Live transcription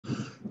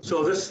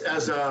So this,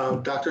 as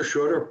Dr.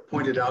 Schroeder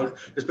pointed out,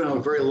 has been a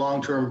very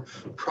long-term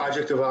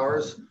project of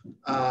ours.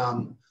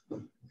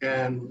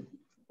 And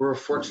we're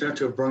fortunate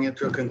to bring it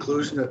to a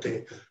conclusion at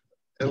the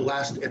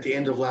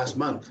end of last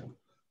month.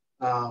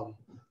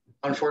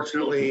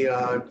 Unfortunately,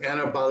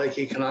 Anna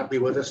Baleki cannot be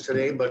with us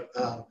today, but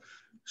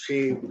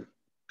she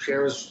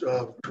shares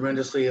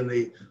tremendously in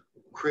the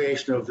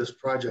creation of this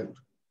project.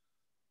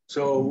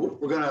 So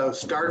we're going to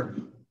start.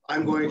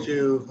 I'm going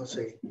to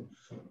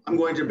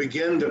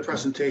begin the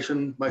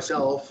presentation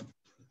myself,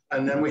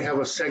 and then we have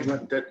a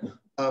segment that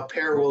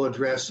Per will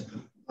address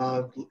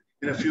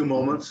in a few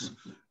moments,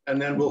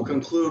 and then we'll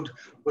conclude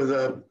with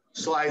the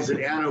slides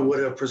that Anna would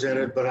have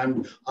presented, but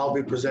I'll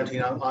be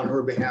presenting on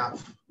her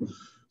behalf.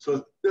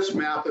 So this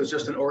map is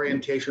just an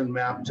orientation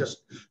map,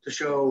 just to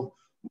show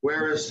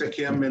where is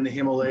Sikkim in the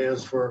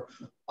Himalayas for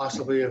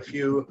possibly a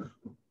few,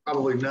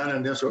 probably none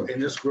in this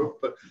group,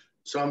 but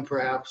some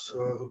perhaps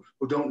who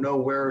don't know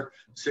where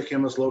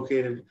Sikkim is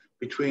located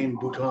between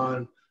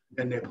Bhutan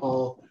and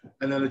Nepal.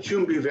 And then the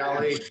Chumbi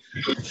Valley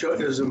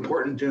is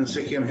important in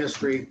Sikkim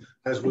history,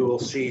 as we will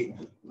see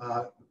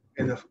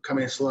in the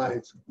coming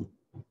slides.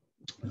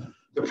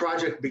 The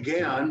project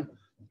began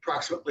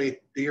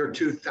approximately the year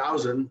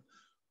 2000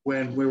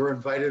 when we were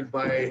invited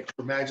by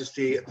Her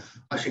Majesty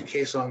Ashi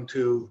Kesong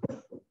to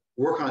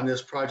work on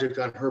this project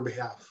on her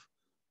behalf.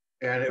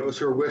 And it was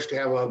her wish to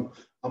have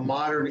a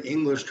modern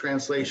English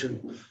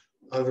translation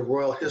of the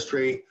royal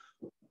history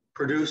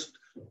produced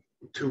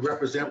to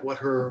represent what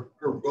her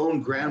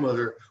own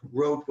grandmother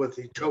wrote with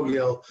the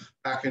Chogyal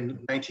back in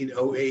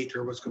 1908,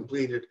 or was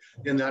completed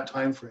in that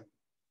time frame.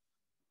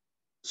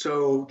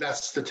 So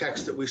that's the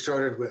text that we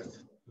started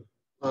with.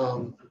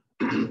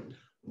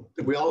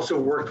 We also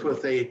worked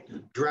with a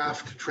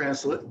draft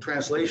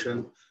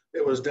translation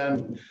that was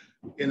done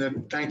in the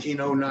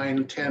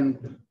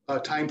 1909-10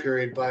 time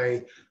period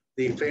by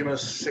the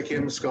famous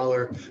Sikkim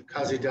scholar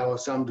Kazi Dawa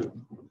Samdu.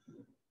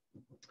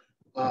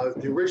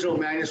 The original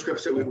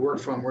manuscripts that we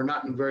worked from were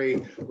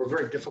very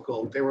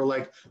difficult. They were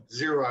like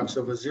Xerox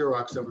of a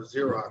Xerox of a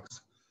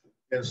Xerox.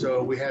 And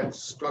so we had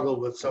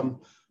struggled with some,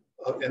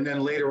 and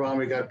then later on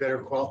we got better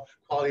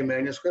quality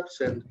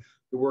manuscripts and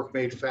the work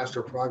made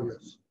faster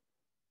progress.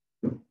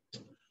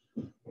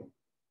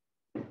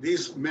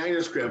 These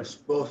manuscripts,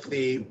 both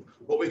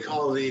what we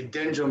call the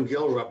Denjum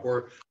Gilrup,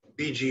 or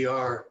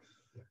BGR,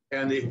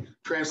 and the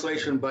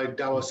translation by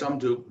Dawa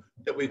Samduk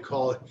that we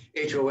call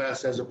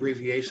HOS as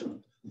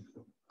abbreviation,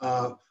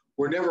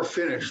 were never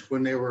finished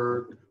when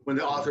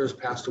the authors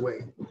passed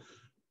away.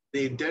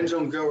 The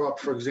Denjum Gilrup,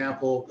 for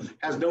example,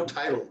 has no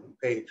title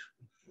page,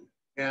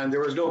 and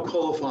there was no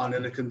colophon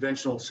in the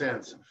conventional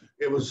sense.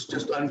 It was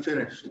just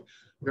unfinished.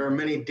 There are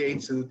many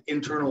dates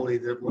internally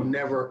that were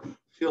never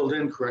filled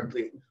in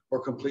correctly or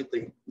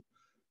completely.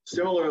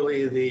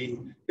 Similarly, the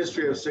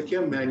History of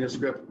Sikkim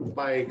manuscript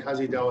by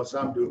Kazi Dawa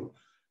Samdu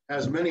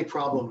has many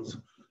problems.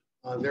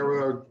 There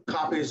were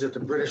copies at the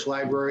British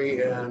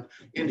Library and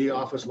India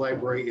Office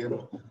Library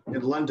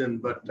in London,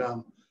 but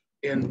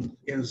in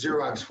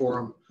Xerox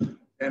form.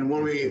 And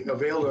when we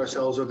availed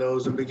ourselves of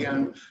those and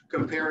began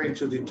comparing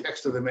to the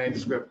text of the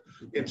manuscript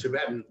in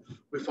Tibetan,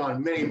 we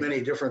found many,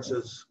 many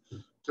differences,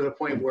 to the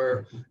point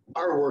where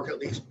our work at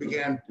least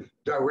began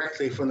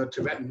directly from the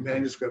Tibetan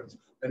manuscript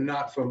and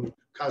not from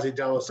Kazi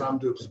Dawa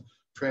Samduk's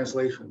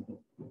translation.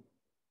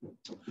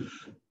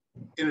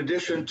 In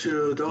addition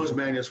to those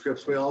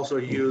manuscripts, we also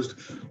used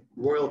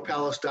Royal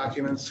Palace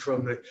documents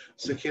from the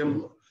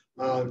Sikkim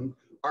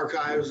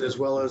archives, as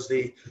well as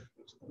the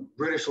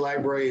British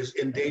Library's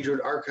Endangered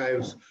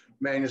Archives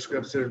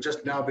manuscripts that are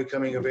just now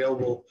becoming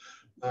available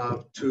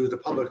to the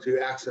public to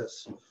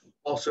access.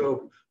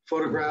 Also,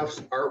 photographs,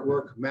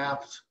 artwork,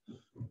 maps,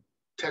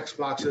 text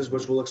boxes,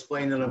 which we'll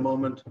explain in a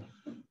moment,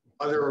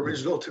 other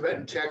original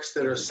Tibetan texts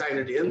that are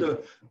cited in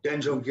the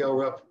Denjum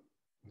Gilrup,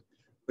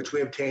 which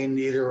we obtained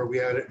either we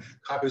had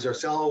copies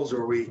ourselves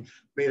or we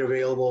made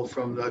available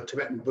from the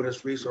Tibetan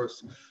Buddhist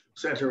Resource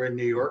Center in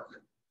New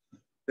York.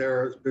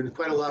 There's been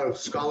quite a lot of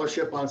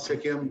scholarship on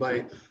Sikkim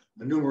by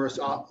numerous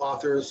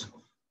authors,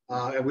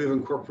 and we've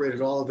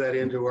incorporated all of that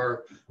into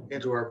our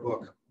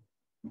book.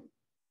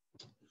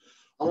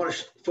 I want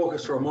to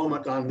focus for a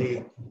moment on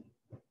the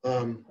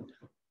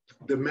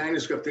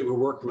manuscript that we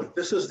worked with.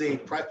 This is the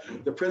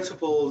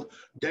principal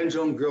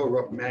Denjum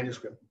Gilrup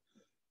manuscript.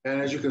 And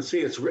as you can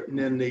see, it's written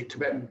in the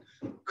Tibetan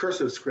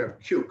cursive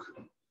script, Kyuk.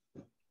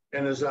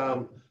 And there's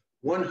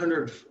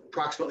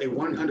approximately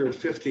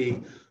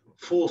 150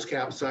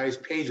 foolscap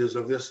sized pages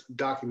of this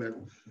document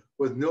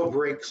with no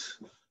breaks,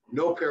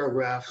 no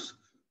paragraphs,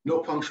 no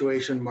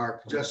punctuation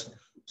mark, just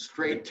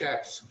straight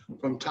text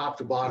from top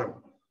to bottom.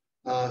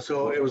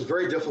 So it was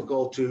very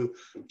difficult to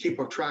keep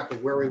a track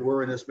of where we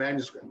were in this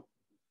manuscript.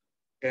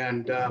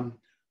 And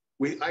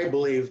I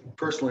believe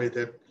personally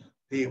that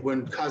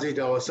when Kazi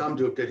Dawa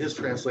Samduk did his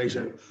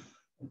translation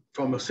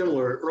from a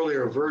similar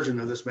earlier version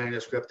of this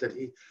manuscript, that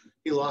he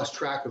lost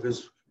track of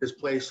his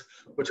place,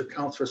 which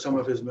accounts for some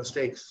of his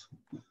mistakes,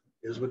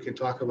 as we can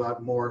talk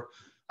about more.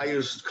 I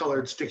used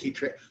colored sticky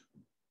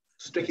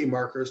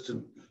markers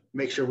to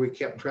make sure we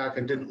kept track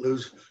and didn't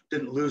lose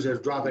or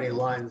drop any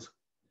lines.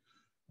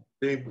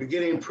 The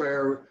beginning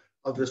prayer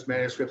of this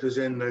manuscript is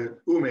in the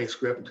Ume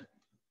script,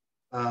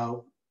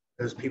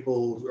 as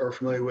people are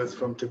familiar with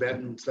from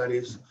Tibetan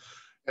studies.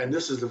 And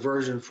this is the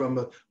version from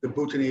the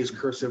Bhutanese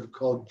cursive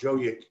called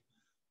Joyik.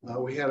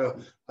 We had a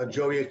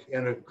Joyik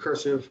and a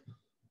cursive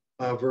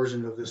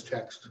version of this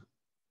text.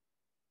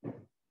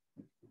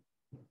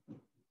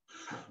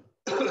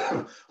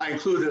 I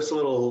include this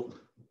little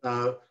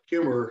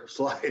humor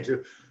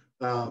slide.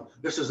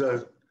 This is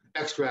an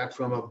extract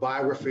from a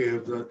biography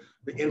of the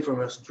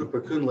infamous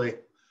Drupa Kunle,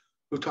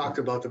 who talked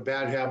about the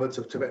bad habits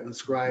of Tibetan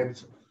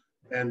scribes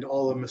and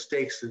all the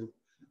mistakes and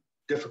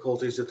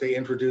difficulties that they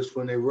introduced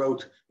when they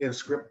wrote in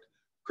script,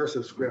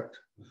 cursive script.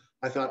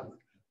 I thought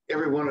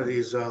every one of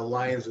these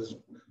lines is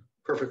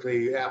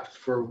perfectly apt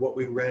for what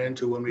we ran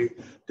into when we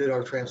did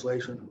our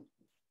translation.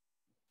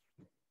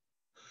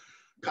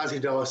 Kazi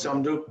Dawa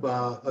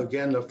Samdup,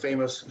 again, the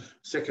famous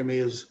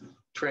Sikkimese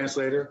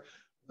translator.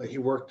 He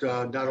worked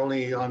not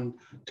only on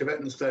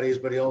Tibetan studies,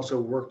 but he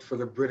also worked for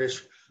the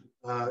British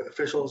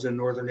officials in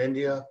northern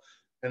India.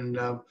 And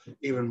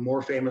even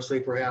more famously,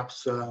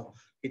 perhaps,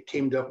 he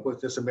teamed up with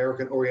this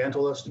American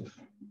Orientalist,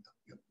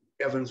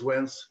 Evans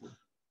Wentz,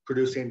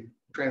 producing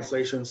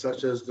translations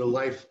such as the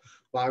life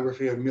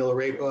biography of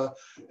Milarepa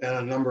and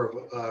a number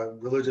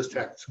of religious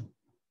texts.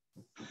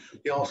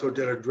 He also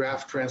did a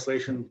draft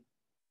translation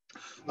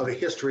of a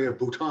history of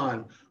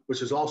Bhutan, which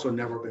has also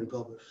never been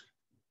published.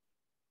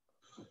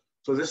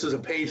 So this is a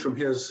page from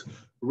his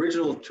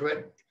original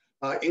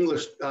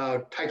English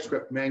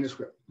typescript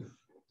manuscript.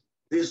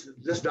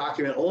 This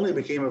document only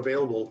became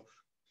available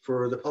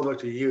for the public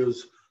to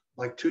use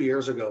like 2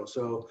 years ago.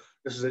 So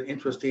this is an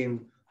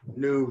interesting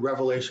new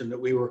revelation that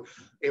we were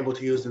able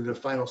to use in the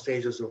final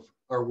stages of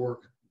our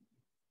work.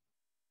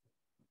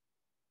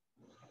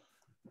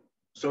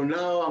 So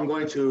now I'm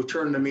going to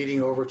turn the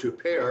meeting over to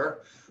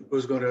Per,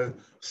 who's going to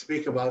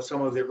speak about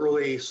some of the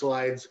early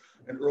slides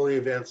and early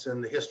events in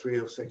the history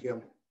of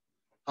Sikkim,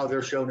 how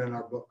they're shown in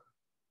our book.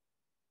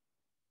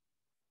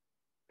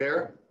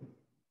 Per?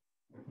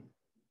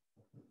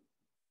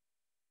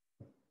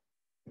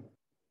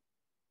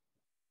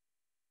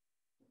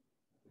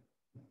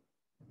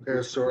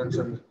 Per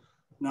Sørensen.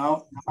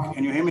 Now,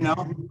 can you hear me now?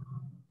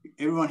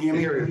 Everyone hear me?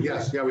 We hear you.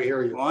 Yes, yeah, we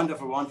hear you.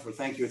 Wonderful, wonderful.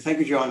 Thank you. Thank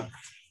you, John,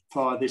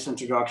 for this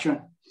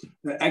introduction.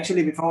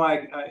 Actually, before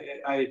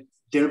I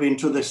delve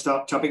into this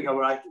topic, I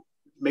would like to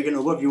make an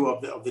overview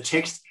of the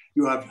text.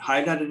 You have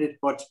highlighted it,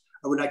 but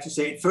I would like to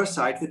say at first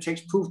sight, the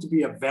text proved to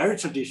be a very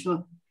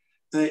traditional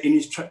in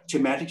its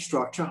thematic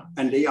structure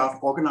and layout,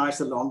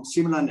 organized along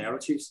similar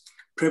narratives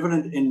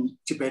prevalent in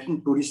Tibetan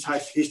Buddhist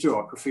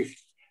historiography.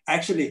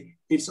 Actually,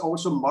 it's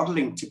also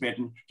modeling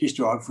Tibetan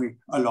historiography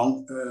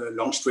along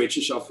long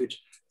stretches of it.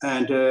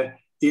 And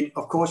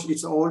of course,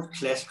 it's all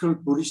classical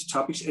Buddhist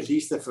topics, at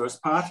least the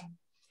first part.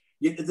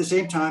 Yet at the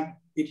same time,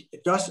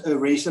 it does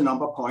raise a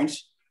number of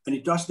points, and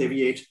it does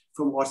deviate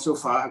from what so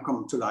far have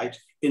come to light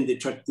in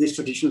this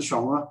traditional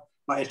genre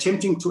by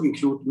attempting to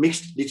include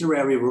mixed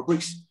literary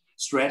rubrics,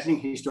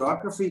 straddling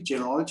historiography,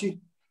 genealogy,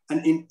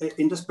 and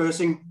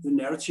interspersing the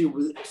narrative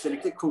with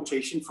selected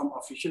quotation from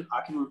official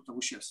archival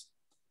dossiers.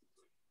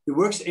 The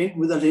works end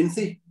with a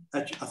lengthy,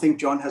 I think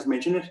John has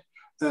mentioned it,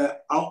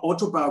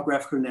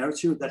 autobiographical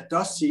narrative that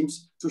does seem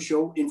to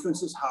show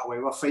influences,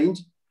 however faint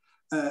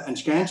and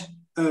scant,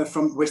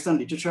 from Western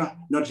literature,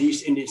 not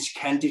least in its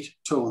candid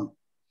tone,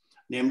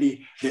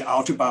 namely the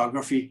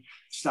autobiography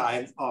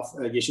style of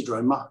Jessie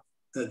Drømmer,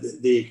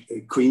 the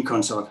Queen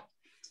Consort.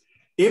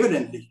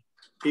 Evidently,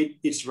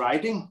 its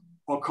writing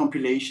or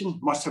compilation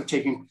must have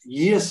taken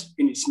years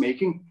in its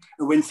making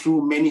and went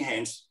through many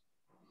hands.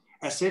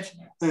 As said,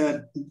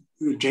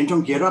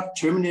 Jendong Gerab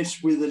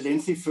terminates with a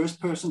lengthy first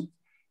person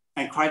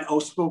and quite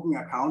outspoken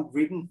account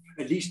written,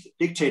 at least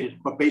dictated,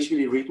 but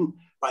basically written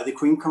by the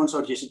Queen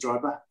Consort Jessie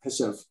Drømmer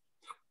herself.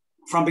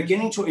 From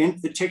beginning to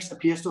end, the text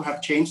appears to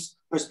have changed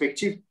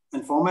perspective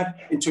and format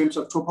in terms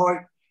of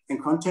topoi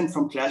and content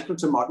from classical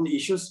to modern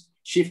issues,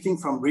 shifting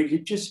from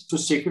religious to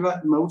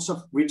secular modes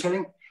of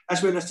retelling,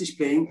 as well as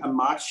displaying a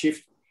marked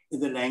shift in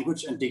the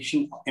language and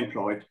diction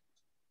employed.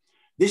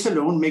 This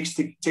alone makes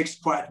the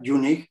text quite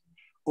unique,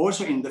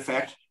 also in the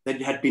fact that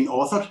it had been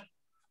authored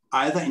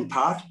either in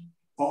part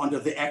or under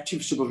the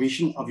active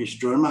supervision of Jessie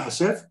Drømmer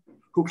herself,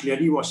 who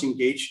clearly was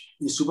engaged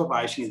in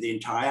supervising the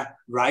entire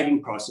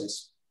writing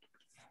process.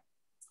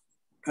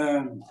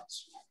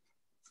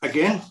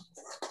 Again,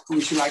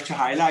 we should like to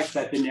highlight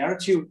that the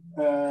narrative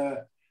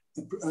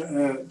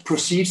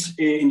proceeds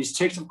in its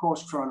text, of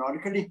course,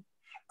 chronologically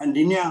and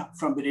linear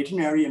from the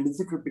legendary and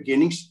mythical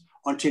beginnings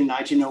until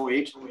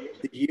 1908,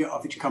 the year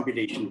of its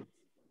compilation.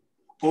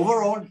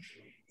 Overall,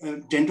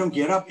 Jendong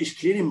Gerab is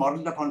clearly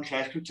modeled upon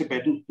classical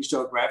Tibetan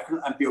historiographical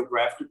and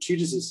biographical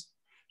treatises,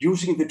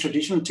 using the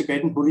traditional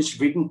Tibetan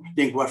Buddhist written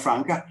lingua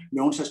franca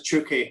known as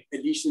Chökyi,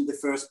 at least in the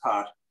first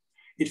part.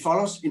 It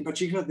follows in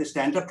particular the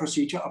standard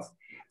procedure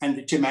and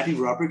the thematic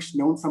rubrics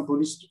known from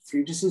Buddhist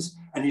treatises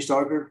and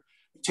historical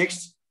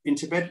texts in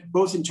Tibet,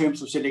 both in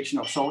terms of selection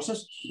of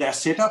sources, their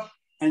setup,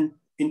 and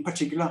in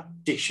particular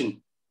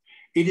diction.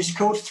 It is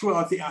quoted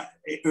throughout the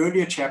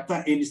earlier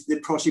chapter. It is the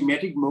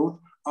prosematic mode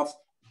of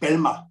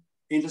Belma,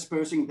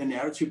 interspersing the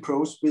narrative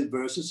prose with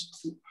verses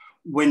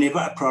whenever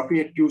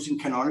appropriate, using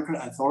canonical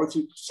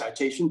authority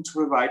citation to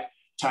provide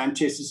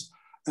time-tested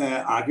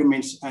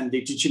arguments and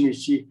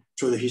legitimacy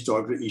to the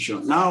historical issue.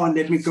 Now, and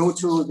let me go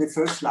to the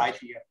first slide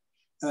here,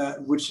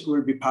 which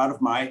will be part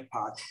of my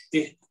part.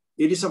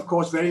 It is, of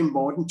course, very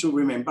important to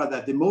remember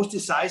that the most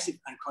decisive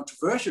and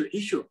controversial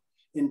issue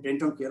in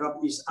Denton Getup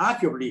is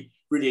arguably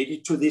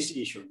related to this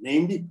issue,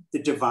 namely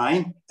the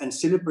divine and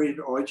celebrated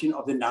origin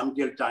of the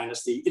Namgyal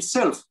dynasty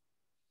itself.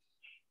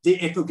 The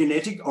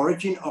ethnogenetic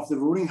origin of the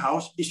ruling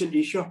house is an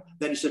issue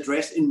that is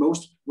addressed in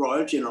most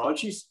royal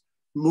genealogies,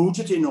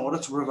 mooted in order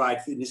to provide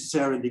the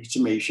necessary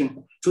legitimation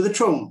to the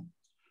throne.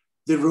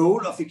 The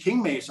role of the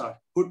kingmaker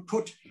would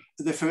put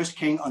the first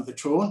king on the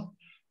throne,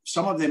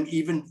 some of them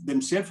even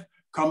themselves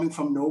coming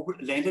from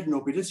landed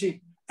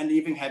nobility and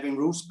even having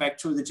roots back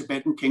to the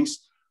Tibetan kings,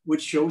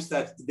 which shows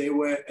that they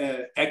were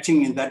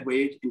acting in that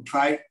way and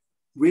try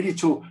really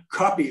to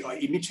copy or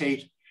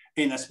imitate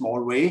in a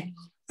small way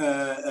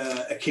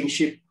a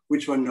kingship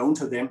which were known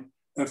to them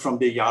from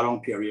the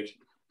Yarong period.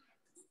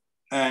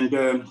 And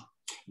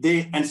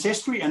the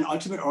ancestry and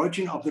ultimate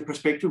origin of the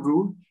prospective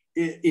rule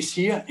is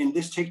here in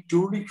this text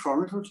duly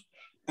chronicled,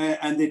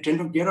 and the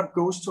Denton Getup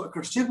goes to a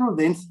considerable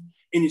length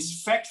in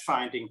its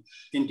fact-finding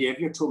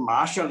endeavor to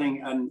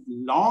marshalling a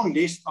long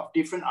list of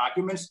different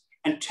arguments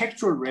and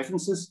textual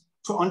references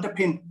to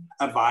underpin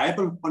a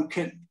viable,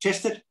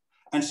 untested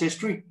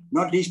ancestry,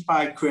 not least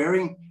by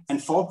querying and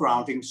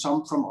foregrounding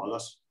some from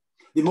others.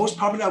 The most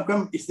popular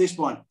argument is this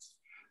one,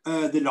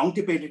 the long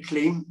debated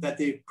claim that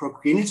the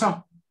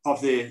progenitor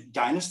of the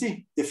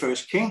dynasty, the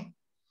first king,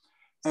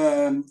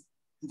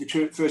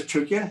 the first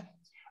Namgyal,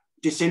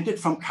 descended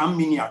from Kham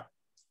Minyak.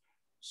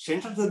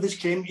 Central to this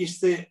claim is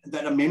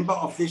that a member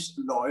of this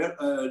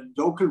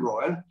local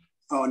royal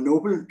or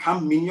noble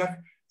Kham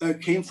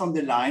Minyak came from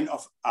the line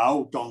of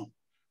Ao Dong.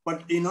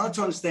 But in order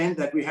to understand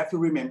that, we have to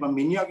remember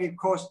Minyak, of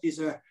course, is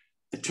a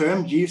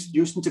term used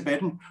in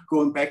Tibetan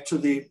going back to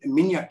the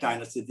Minyak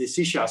dynasty, the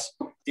Sishas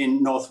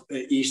in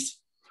northeast.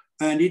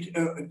 And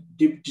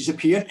it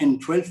disappeared in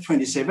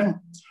 1227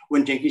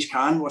 when Genghis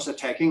Khan was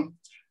attacking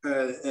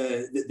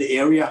the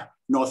area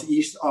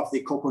northeast of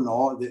the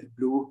Kokonor, the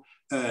Blue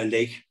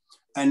Lake.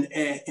 And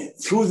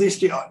through this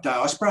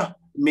diaspora,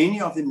 many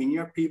of the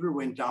Minyak people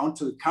went down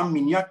to Kham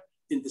Minyak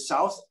in the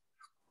south,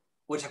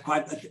 which are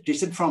quite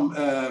distant from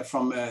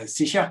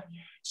Sisha.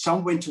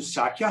 Some went to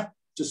Sakya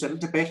to settle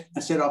Tibet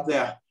and set up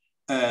their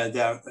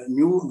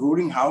new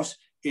ruling house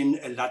in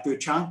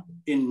Ladechang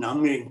in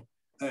Namgyal,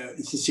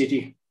 the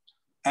city.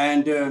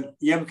 And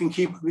yeah, we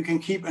can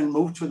keep and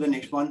move to the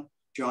next one,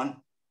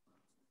 John.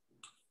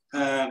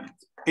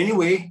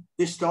 Anyway,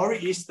 the story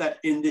is that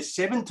in the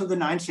 7th to the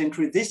 9th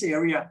century, this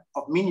area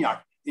of Minyak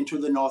into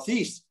the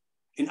northeast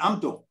in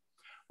Amdo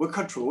were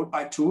controlled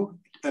by two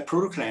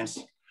proto-clans,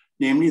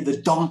 namely the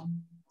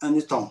Dong and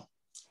the Dong.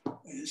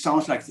 It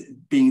sounds like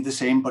being the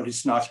same, but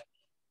it's not.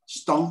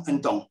 Stong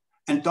and Dong.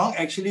 And Dong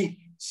actually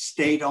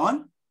stayed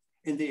on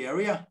in the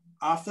area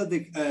after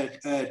the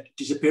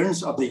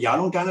disappearance of the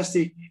Yarong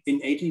dynasty in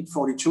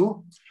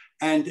 1842.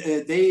 And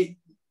they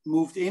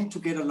moved in to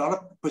get a lot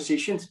of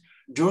positions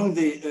during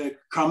the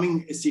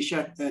coming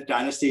Sisha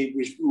dynasty,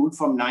 which ruled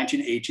from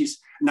 980s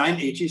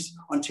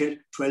until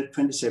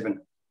 1227.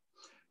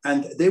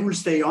 And they will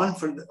stay on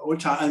for the whole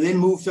time, and then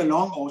moved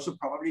along also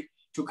probably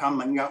to Kham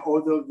Minyak,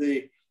 although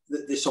the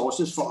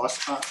sources for us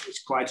is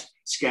quite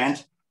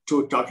scant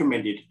to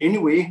document it.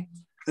 Anyway,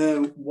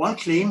 one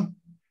claim,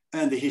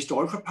 and the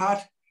historical part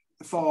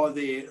for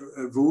the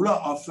ruler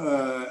of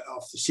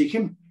the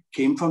Sikkim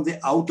came from the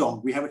Ao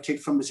Dong. We have a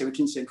text from the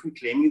 17th century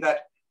claiming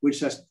that,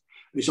 which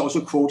is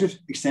also quoted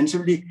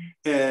extensively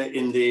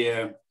in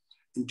the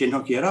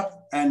Denton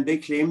Getup, and they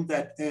claim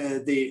that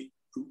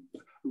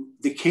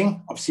the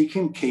king of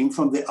Sikkim came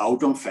from the Ao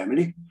Dong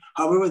family.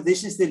 However,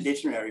 this is the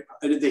legendary,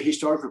 the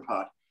historical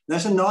part.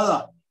 There's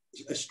another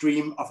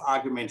stream of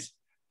arguments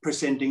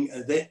presenting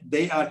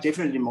they are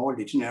definitely more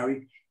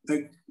legendary.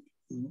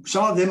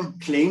 Some of them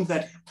claim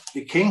that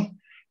the king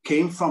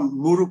came from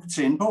Muruk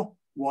Tsenpo,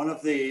 one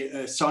of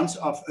the sons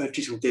of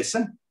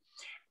Tisungdesan,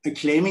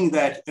 claiming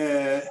that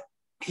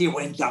he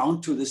went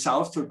down to the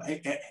south.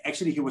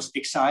 Actually, he was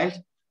exiled,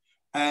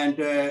 and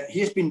he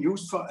has been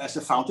used as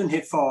a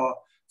fountainhead for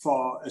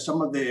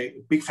some of the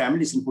big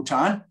families in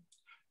Bhutan,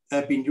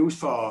 been used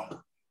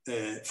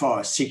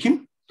for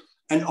Sikkim,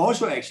 and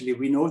also actually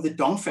we know the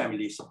Dong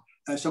families.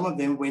 Some of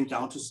them went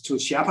down to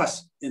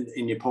Sherpas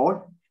in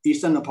Nepal,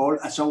 eastern Nepal,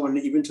 and some went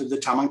even to the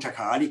Tamang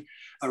Takali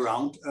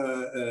around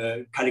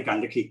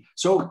Kaligandaki.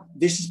 So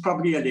this is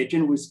probably a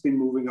legend which has been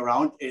moving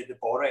around in the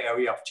border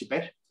area of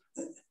Tibet,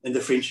 in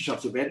the fringes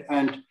of Tibet,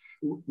 and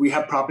we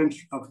have problems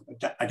of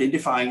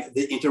identifying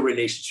the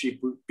interrelationship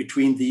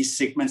between these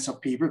segments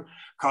of people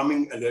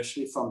coming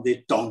allegedly from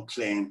the Dong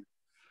clan.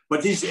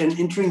 But this is an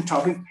interesting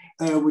topic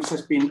which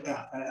has been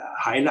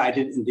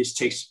highlighted in this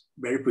text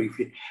very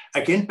briefly.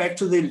 Again, back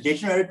to the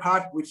legendary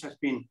part, which has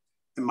been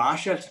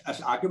marshaled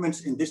as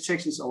arguments in this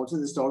text is also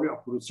the story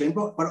of Buddha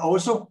Temple, but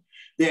also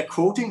they are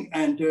quoting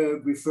and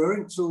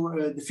referring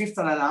to the fifth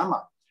Dalai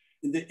Lama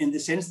in the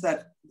sense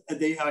that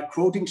they are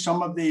quoting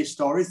some of the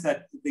stories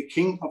that the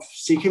king of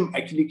Sikkim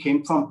actually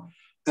came from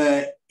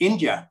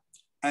India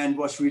and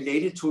was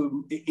related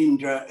to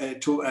Indra,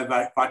 to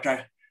a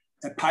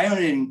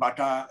pioneering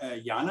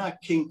Vajrayana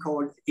king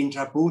called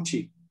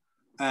Indrabhuti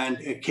and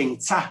King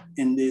Tsa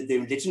in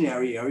the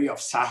legendary area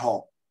of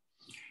Sahor.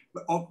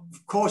 But of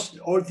course,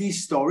 all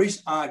these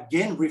stories are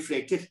again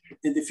reflected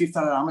in the fifth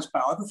Dalai Lama's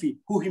biography,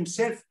 who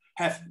himself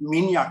have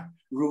Minyak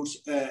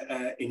roots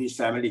in his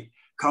family,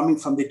 coming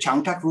from the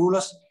Changtak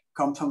rulers,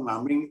 come from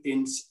Namgyal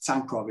in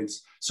Tsang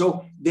province.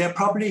 So they're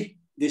probably,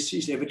 this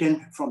is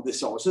evident from the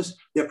sources,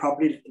 they're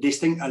probably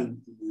listing a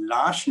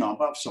large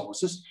number of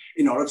sources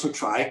in order to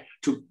try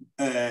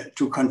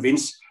to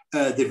convince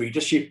the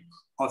readership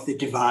of the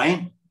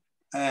divine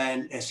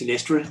and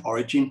celestial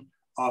origin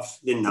of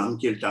the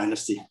Namgyal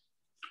dynasty.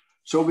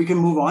 So we can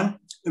move on.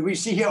 We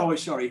see here, oh,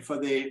 sorry, for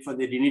the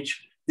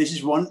lineage. This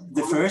is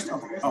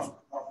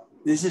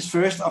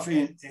first of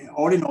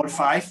all in all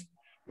 5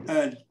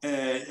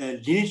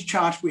 lineage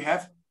charts we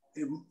have.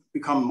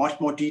 Become much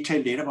more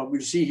detailed later, but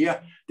we'll see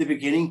here the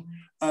beginning,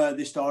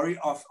 the story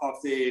of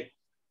the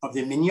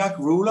Minyak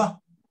ruler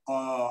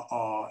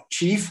or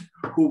chief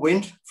who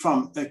went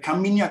from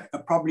Minyak,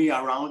 probably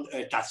around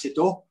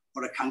Datsedo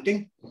or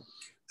Kangding.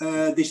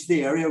 This is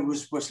the area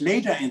which was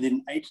later in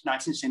the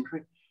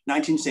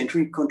 19th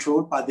century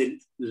controlled by the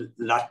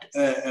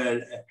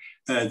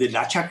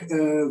Lachak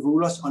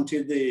rulers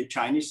until the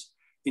Chinese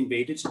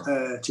invaded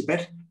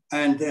Tibet.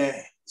 And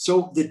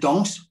so the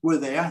Dongs were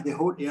there, the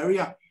whole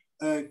area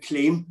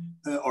claim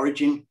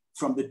origin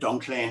from the Dong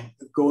clan,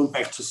 going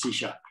back to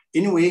Sisha.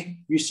 Anyway,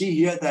 you see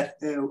here that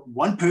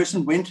one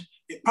person went,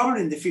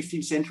 probably in the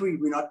 15th century,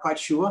 we're not quite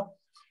sure.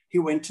 He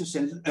went to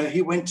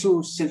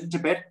central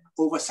Tibet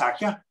over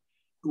Sakya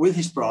with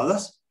his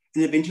brothers,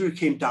 and eventually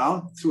came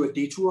down through a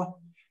detour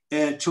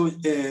to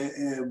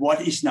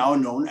what is now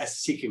known as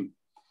Sikkim.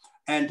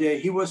 And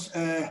he was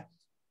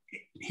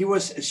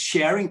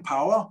sharing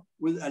power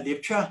with a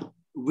lepcha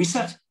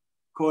wizard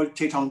called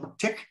Tetong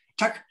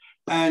Tak,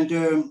 and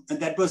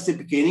that was the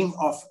beginning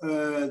of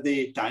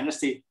the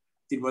dynasty.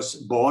 It was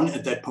born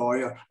at that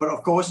period. But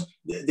of course,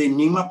 the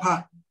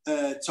Nyingmapa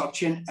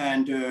Dzogchen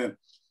and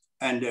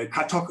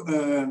Katok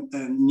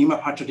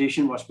Nyingmapa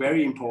tradition was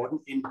very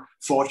important in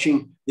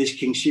forging this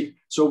kingship.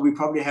 So we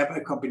probably have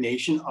a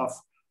combination of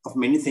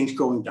many things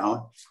going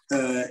down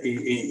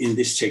in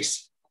this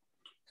text.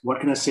 What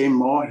can I say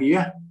more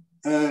here?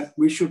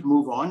 We should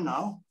move on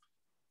now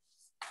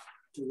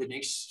to the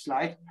next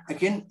slide.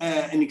 Again,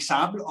 an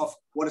example of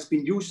what has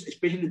been used,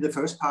 especially the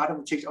first part of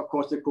the text, of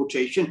course, the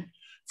quotation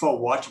for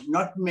what,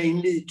 not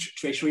mainly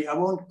treasury. I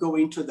won't go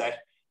into that.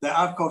 There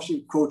are, of course,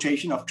 a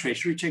quotation of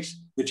treasury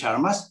text, the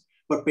Charmas,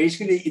 but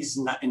basically it's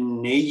a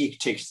Nayik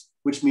text,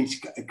 which means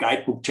a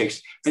guidebook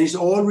text. And it's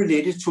all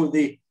related to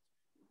the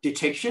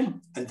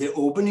detection and the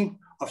opening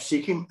of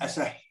Sikkim as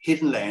a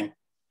hidden land.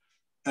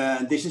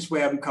 This is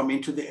where we come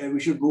into we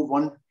should move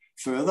on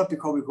further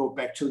because we go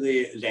back to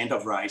the land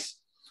of rice.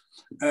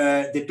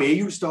 The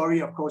Bayul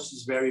story, of course,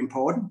 is very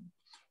important.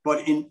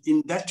 But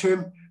in that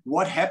term,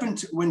 what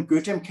happened when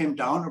Götem came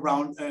down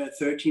around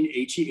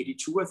 1380,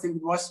 82, I think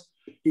it was,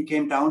 he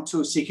came down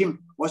to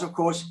Sikkim, was, of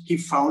course, he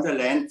found a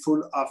land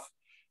full of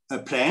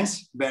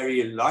plants,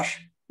 very lush,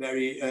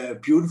 very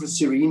beautiful,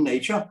 serene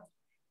nature,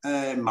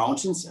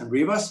 mountains and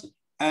rivers.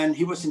 And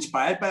he was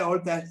inspired by all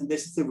that. And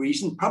this is the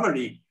reason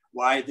probably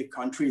why the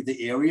country,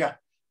 the area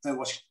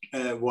was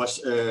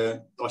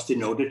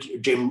denoted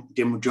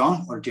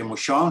Demujong or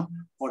Demushong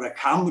or the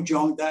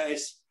Kamujong. There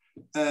is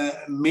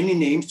many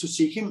names to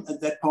Sikkim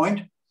at that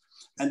point.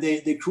 And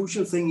the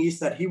crucial thing is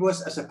that he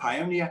was, as a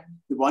pioneer,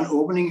 the one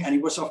opening, and he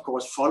was, of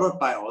course, followed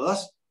by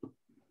others,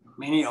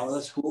 many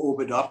others who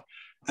opened up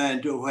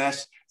and who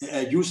has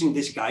using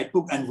this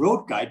guidebook and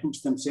wrote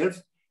guidebooks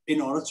themselves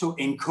in order to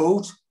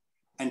encode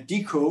and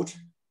decode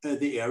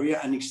the area.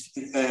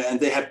 And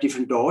they have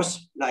different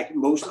doors, like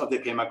most of the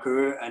Pema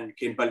and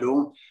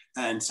Kembalong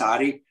and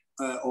Sari,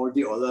 all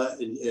the other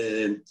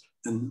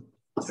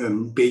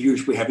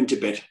Bayus we have in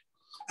Tibet.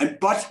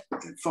 But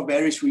for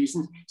various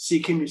reasons,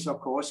 Sikkim is,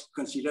 of course,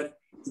 considered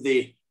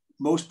the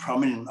most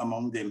prominent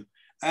among them.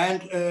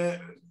 And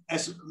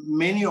as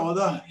many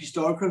other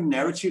historical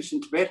narratives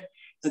in Tibet,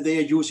 they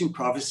are using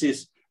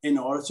prophecies in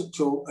order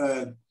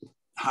to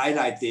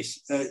highlight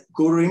this.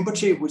 Guru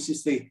Rinpoche, which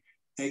is the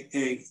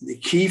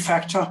key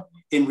factor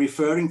in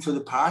referring to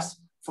the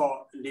past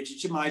for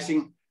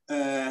legitimizing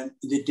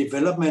the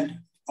development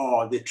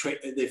or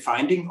the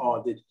finding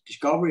or the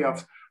discovery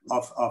of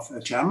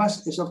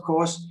Charmas, is, of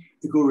course,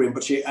 the Guru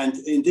Rinpoche, and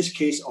in this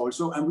case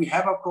also, and we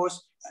have, of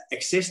course,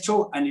 access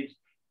to, and it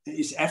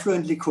is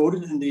affluently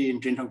quoted in the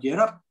Drentong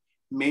Gyalrap,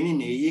 many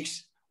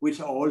Nayiks, which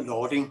are all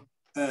lauding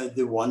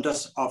the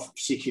wonders of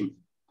Sikkim.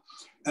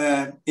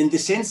 In the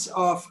sense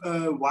of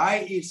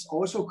why it's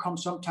also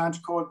sometimes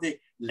called the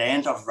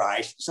land of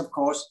rice, it's, of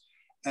course,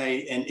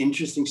 an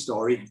interesting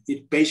story.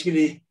 It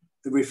basically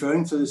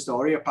referring to the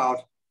story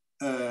about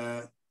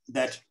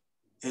that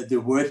the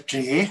word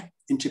 "tre"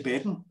 in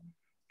Tibetan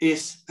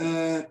is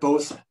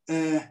both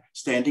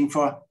standing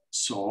for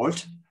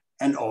salt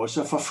and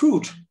also for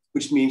fruit,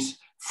 which means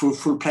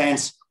fruitful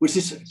plants, which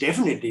is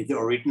definitely the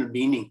original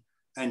meaning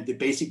and the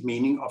basic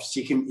meaning of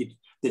Sikkim,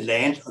 the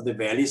land or the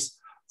valleys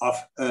of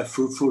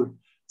fruitful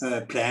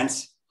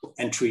plants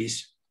and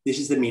trees. This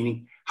is the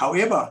meaning.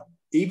 However,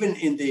 even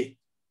in the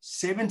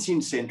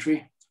 17th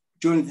century,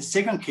 during the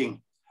second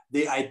king,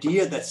 the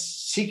idea that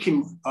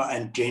Sikkim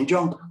and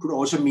Jenjong could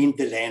also mean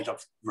the land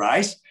of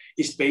rice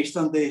is based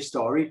on the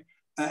story,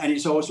 and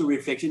it's also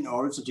reflected in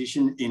oral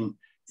tradition in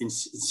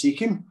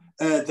Sikkim,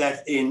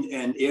 that in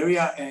an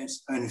area and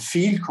a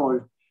field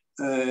called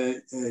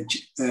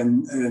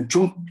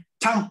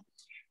Chungtang,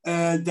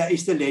 there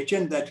is the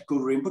legend that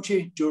Guru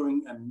Rinpoche,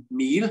 during a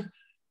meal,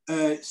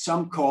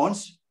 some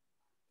corns,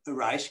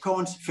 rice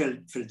corns, fell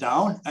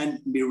down and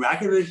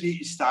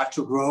miraculously start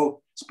to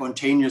grow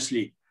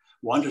spontaneously,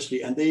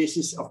 wondrously. And this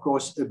is, of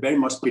course, very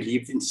much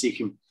believed in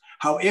Sikkim.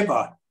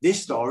 However,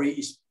 this story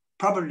is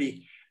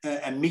probably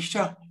a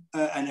mixture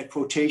and a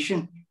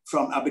quotation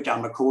from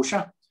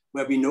Abhidharmakosha,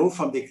 where we know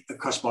from the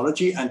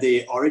cosmology and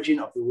the origin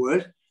of the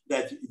world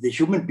that the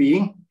human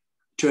being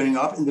turning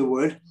up in the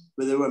world,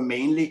 where they were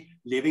mainly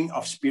living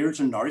of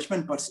spiritual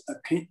nourishment, but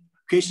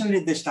occasionally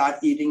they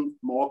start eating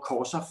more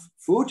coarser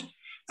food.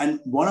 And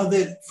one of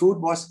the food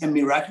was a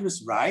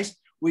miraculous rice,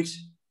 which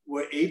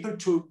were able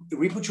to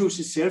reproduce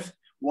itself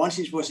once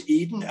it was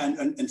eaten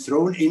and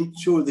thrown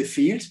into the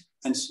field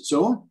and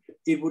so on.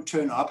 It would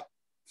turn up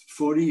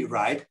fully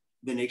ripe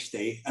the next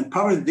day. And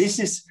probably this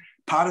is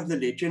part of the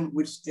legend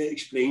which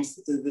explains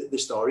the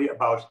story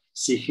about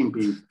Sikkim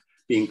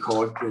being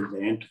called the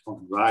land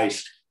of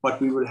rice. But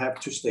we will have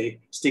to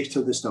stick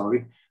to the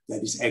story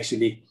that is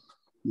actually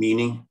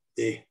meaning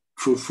the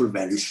fruitful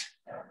valleys.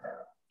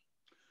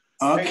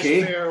 Okay.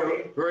 Thanks,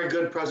 Mayor. Very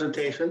good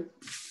presentation.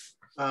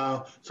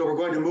 So we're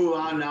going to move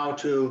on now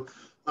to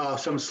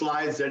some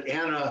slides that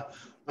Anna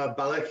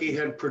Balecki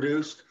had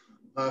produced,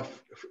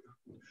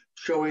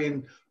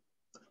 showing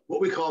what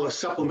we call the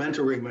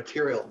supplementary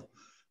material.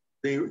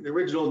 The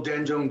original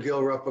Denjong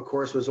Gilrup, of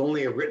course, was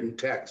only a written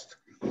text.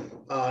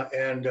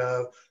 And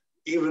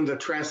even the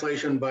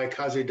translation by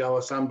Kazi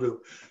Dawa Samdu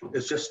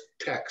is just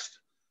text.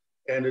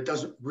 And it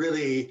doesn't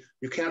really,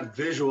 you can't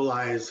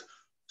visualize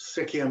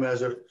Sikkim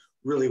as it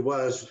really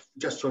was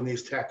just from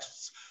these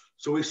texts.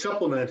 So we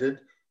supplemented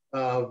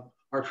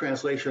our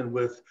translation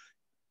with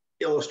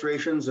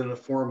illustrations in the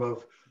form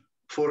of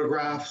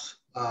photographs,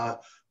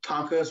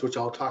 tankas, which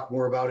I'll talk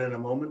more about in a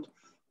moment,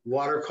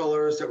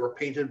 watercolors that were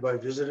painted by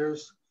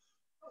visitors,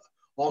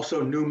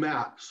 also new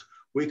maps.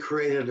 We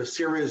created a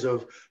series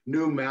of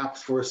new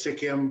maps for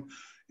Sikkim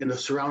in the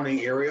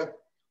surrounding area,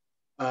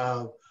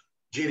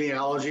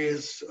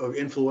 genealogies of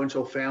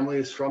influential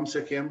families from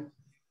Sikkim,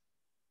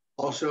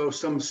 also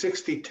some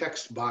 60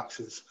 text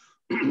boxes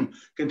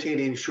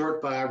containing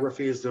short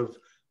biographies of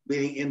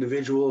leading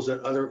individuals and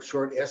other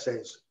short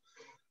essays.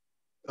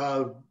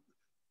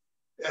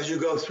 As you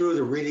go through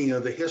the reading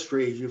of the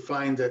history, you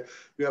find that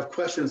you have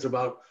questions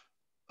about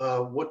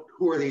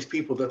who are these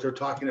people that they're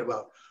talking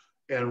about,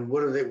 and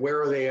what are they?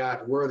 Where are they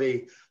at? Where are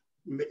they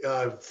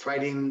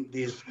fighting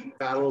these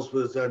battles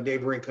with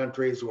neighboring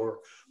countries, or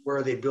where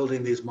are they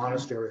building these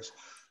monasteries?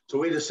 So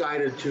we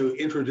decided to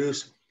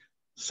introduce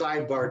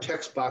sidebar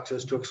text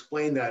boxes to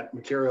explain that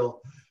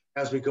material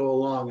as we go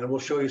along, and we'll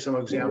show you some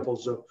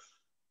examples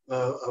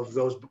of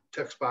those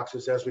text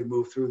boxes as we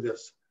move through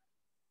this.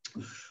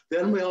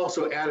 Then we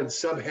also added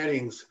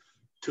subheadings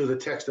to the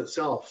text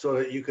itself so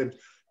that you could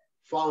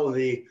follow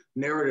the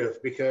narrative,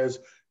 because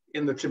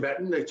in the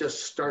Tibetan, it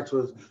just starts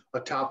with a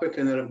topic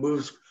and then it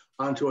moves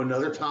on to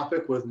another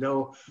topic with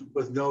no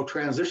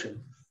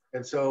transition.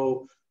 And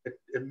so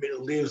it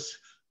leaves,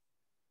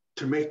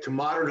 to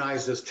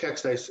modernize this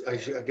text, I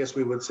guess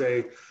we would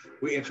say,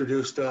 we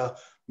introduced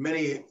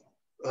many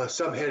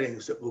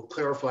subheadings that will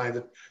clarify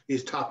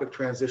these topic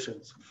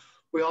transitions.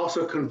 We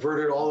also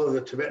converted all of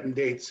the Tibetan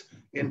dates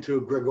into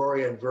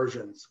Gregorian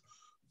versions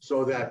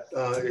so that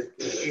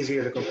it's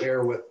easier to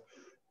compare with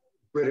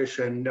British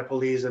and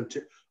Nepalese and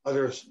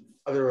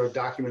other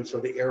documents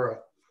of the era.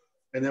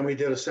 And then we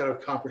did a set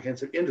of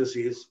comprehensive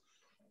indices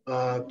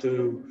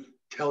to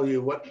tell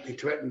you what the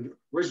Tibetan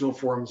original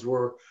forms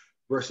were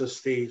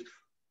versus the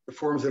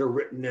forms that are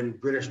written in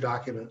British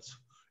documents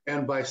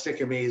and by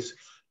Sikkimese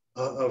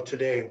of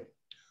today.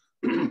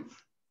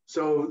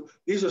 So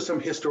these are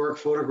some historic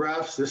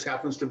photographs. This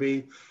happens to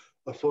be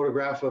a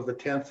photograph of the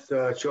 10th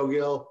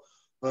Chogyal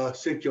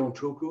Sikkim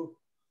Tuku.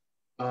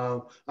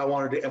 I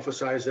wanted to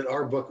emphasize that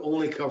our book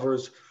only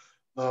covers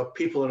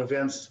people and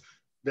events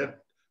that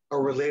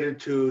are related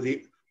to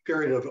the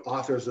period of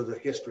authors of the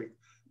history.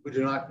 We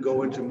do not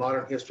go into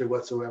modern history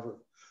whatsoever.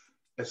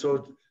 And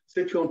so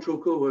Sikkim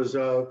Tuku was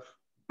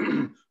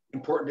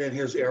important in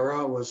his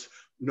era, was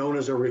known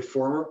as a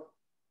reformer.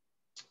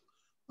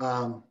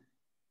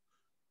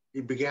 He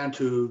began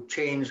to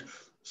change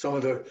some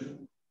of the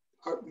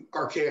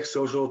archaic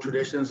social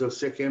traditions of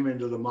Sikkim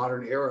into the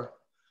modern era.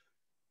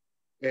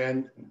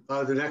 And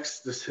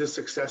his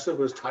successor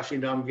was Tashi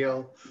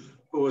Namgyal,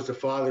 who was the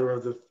father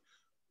of the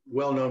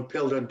well-known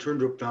Pildan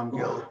Tundrup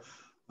Namgyal,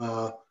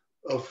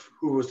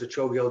 who was the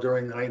Chogyal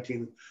during the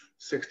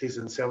 1960s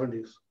and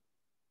 70s.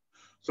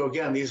 So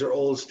again, these are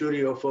old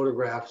studio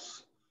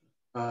photographs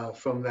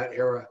from that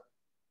era.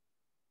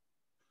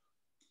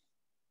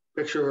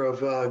 Picture of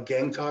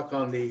Gangtok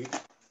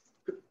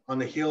on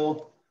the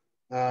hill.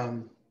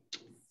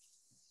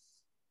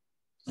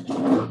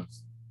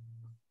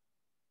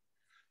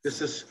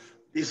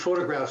 These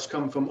photographs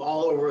come from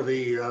all over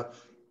the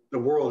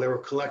world. They were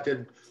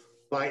collected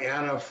by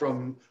Anna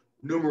from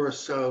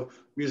numerous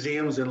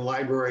museums and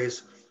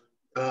libraries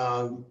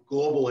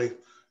globally,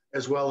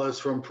 as well as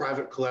from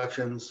private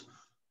collections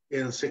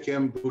in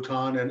Sikkim,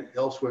 Bhutan, and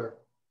elsewhere.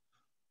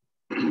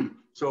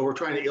 So we're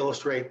trying to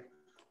illustrate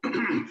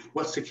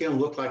what Sikkim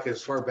looked like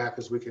as far back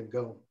as we can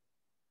go.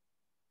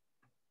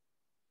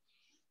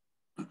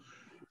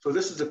 So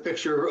this is a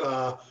picture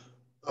of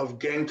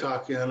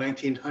Gangtok in the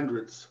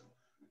 1900s.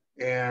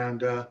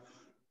 And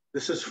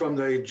this is from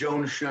the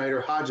Joan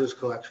Schneider Hodges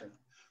collection.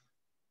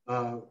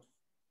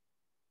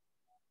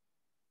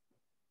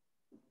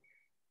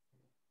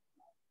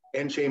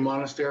 Enche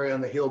Monastery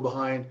on the hill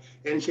behind.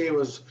 Enche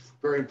was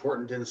very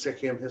important in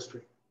Sikkim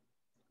history.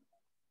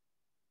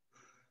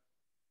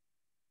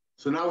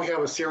 So now we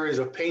have a series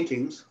of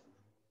paintings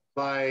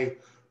by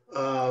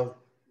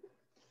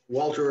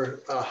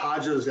Walter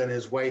Hodges and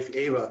his wife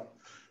Ava.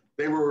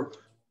 They were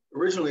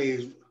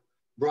originally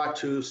brought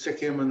to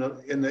Sikkim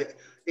in the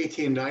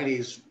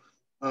 1890s,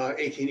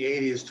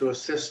 1880s to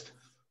assist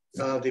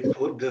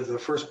the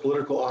first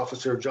political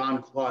officer,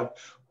 John Claude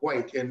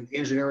White, in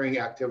engineering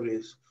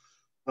activities.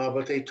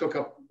 But they took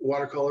up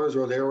watercolors,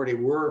 or they already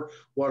were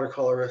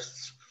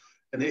watercolorists,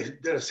 and they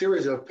did a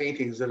series of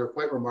paintings that are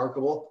quite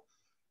remarkable.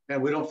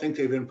 And we don't think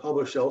they've been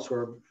published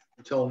elsewhere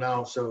until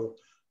now. So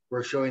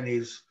we're showing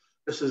these.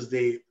 This is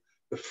the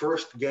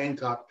first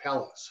Gangtok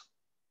Palace,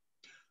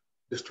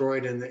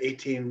 destroyed in the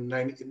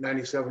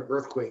 1897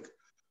 earthquake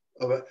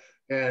of it.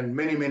 And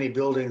many, many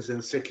buildings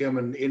in Sikkim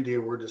and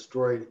India were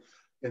destroyed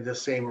in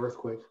this same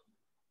earthquake.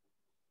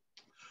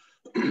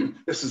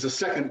 This is the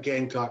second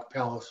Gangtok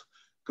Palace,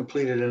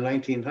 completed in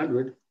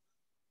 1900.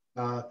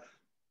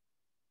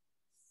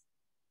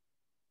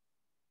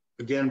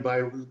 Again,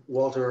 by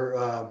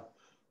Walter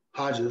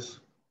Hodges.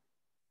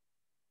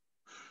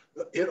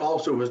 It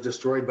also was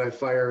destroyed by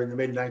fire in the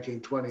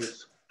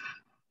mid-1920s.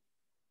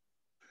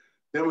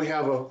 Then we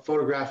have a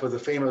photograph of the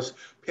famous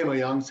Pema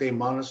Yangtze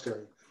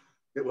Monastery.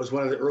 It was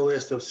one of the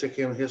earliest of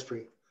Sikkim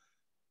history.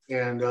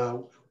 And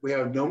we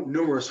have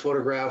numerous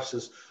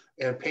photographs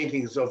and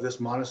paintings of this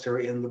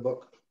monastery in the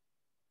book,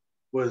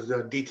 with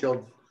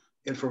detailed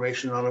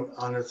information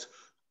on its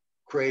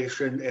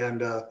creation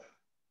and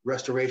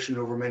restoration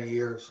over many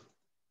years.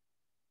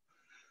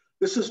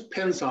 This is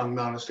Pensang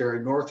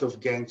Monastery, north of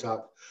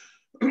Gangtok.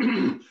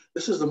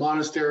 This is the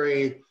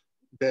monastery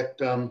that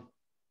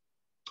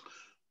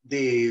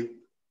the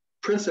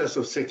princess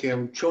of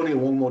Sikkim, Choni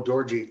Wongmo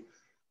Dorji,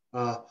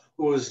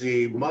 who was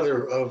the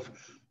mother of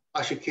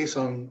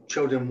Ashikesang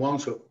Chodin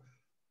Wangsuk,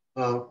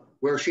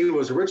 where she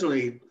was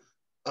originally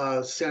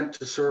sent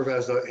to serve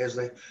as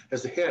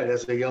the head,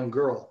 as a young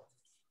girl.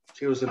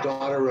 She was the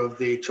daughter of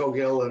the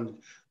Chogyal and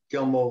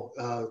Gyalmo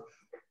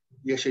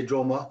Yeshe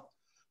Joma,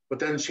 but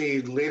then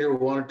she later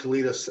wanted to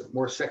lead a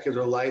more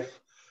secular life,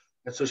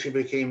 and so she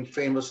became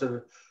famous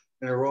in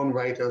her own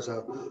right as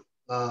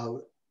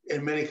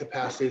in many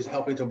capacities,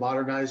 helping to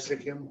modernize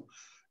Sikkim,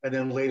 and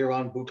then later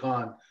on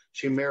Bhutan.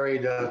 She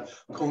married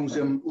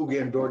Kongzim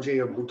Ugyen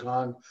Dorje of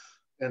Bhutan,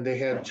 and they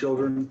had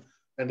children,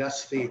 and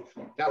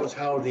that was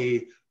how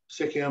the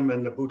Sikkim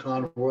and the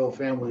Bhutan royal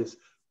families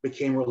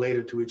became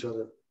related to each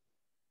other.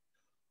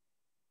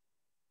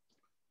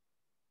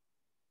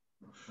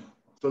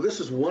 So this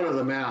is one of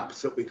the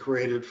maps that we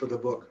created for the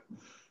book.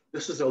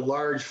 This is a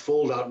large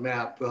fold-out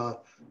map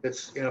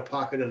that's in a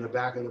pocket in the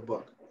back of the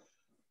book.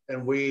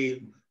 And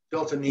we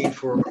felt a need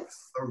for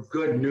a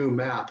good new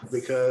map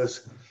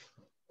because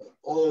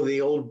all of the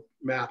old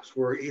maps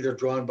were either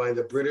drawn by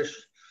the British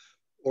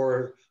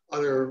or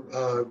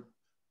other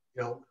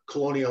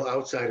colonial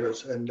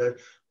outsiders, and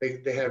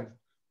they had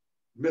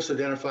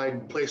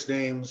misidentified place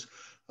names.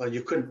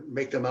 You couldn't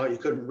make them out, you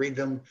couldn't read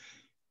them.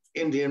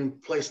 Indian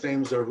place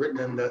names are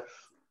written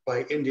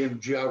by Indian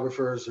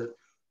geographers that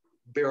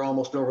bear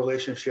almost no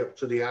relationship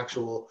to the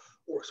actual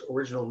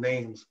original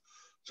names.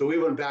 So we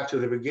went back to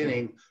the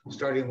beginning,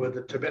 starting with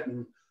the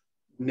Tibetan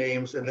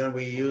names, and then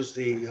we used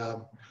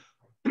the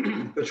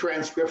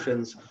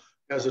transcriptions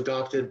as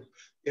adopted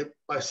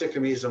by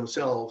Sikkimese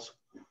themselves.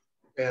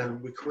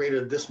 And we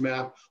created this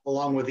map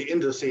along with the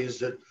indices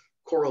that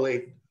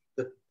correlate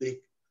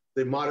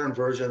the modern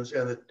versions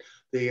and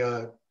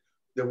the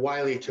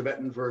wily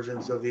Tibetan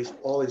versions of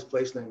all these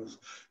place names.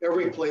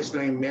 Every place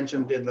name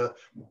mentioned in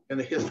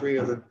the history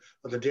of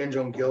the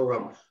Denjong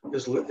Gilrab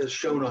is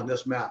shown on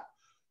this map,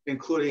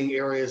 including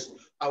areas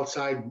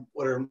outside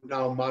what are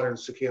now modern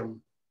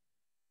Sikkim.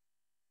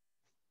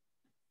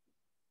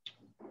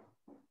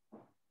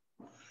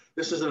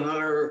 This is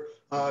another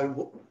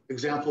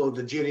example of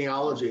the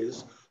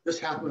genealogies. This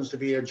happens to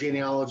be a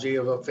genealogy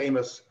of a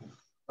famous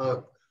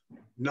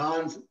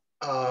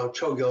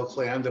non-Chogyal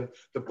clan, the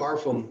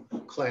Barphum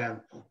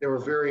clan. They were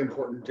very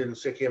important in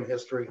Sikkim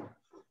history.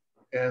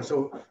 And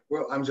so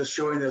I'm just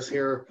showing this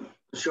here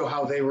to show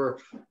how they were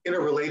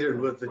interrelated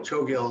with the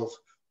Chogyal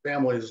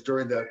families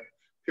during that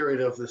period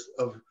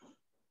of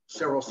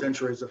several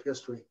centuries of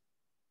history.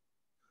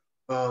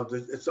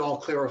 It's all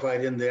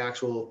clarified in the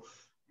actual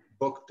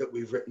book that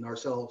we've written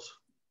ourselves.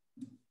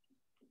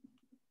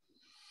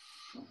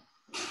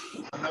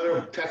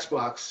 Another text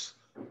box,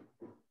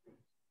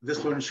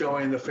 this one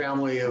showing the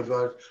family of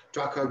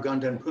Drakar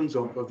Gundan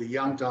Punzok of the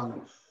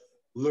Yangtang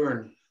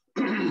Learn.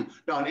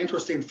 Now, an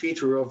interesting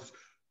feature of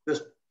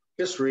this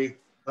history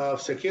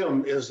of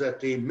Sikkim is that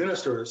the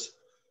ministers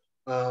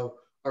are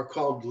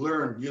called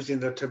Learn using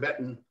the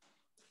Tibetan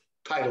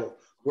title,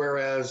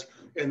 whereas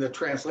in the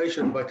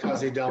translation by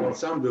Kazi Dawat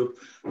Samduk,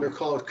 they're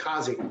called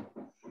Kazi.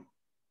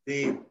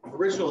 The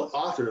original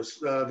authors,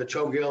 the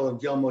Chogyal and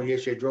Gyalmo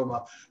Yeshe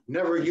Droma,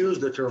 never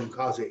used the term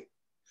Kazi.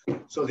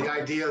 So the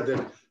idea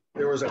that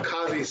there was a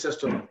Kazi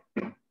system,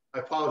 I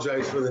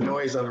apologize for the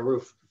noise on the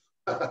roof.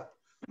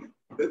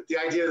 The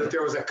idea that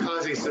there was a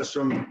Kazi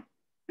system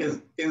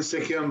in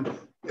Sikkim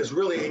is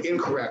really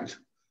incorrect.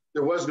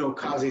 There was no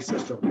Kazi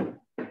system.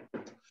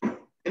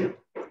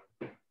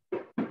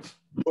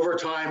 Over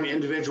time,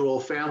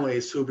 individual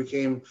families who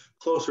became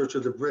closer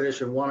to the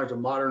British and wanted to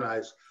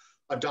modernize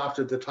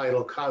adopted the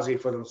title Kazi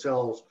for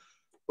themselves,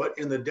 but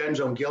in the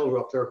Denjom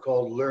Gelrup, they're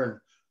called Learn,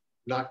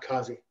 not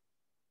Kazi.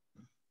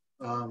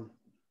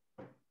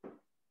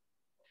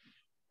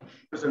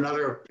 There's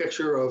another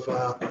picture of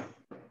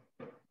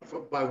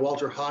by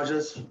Walter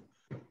Hodges.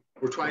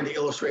 We're trying to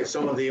illustrate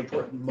some of the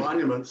important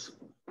monuments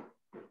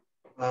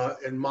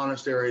and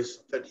monasteries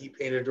that he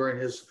painted during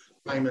his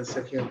time in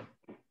Sikkim.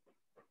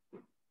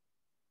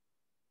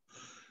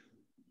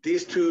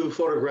 These two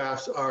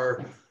photographs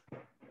are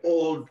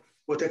old,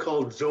 what they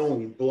call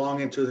zone,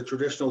 belonging to the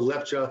traditional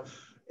Lepcha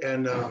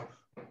and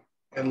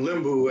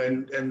Limbu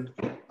and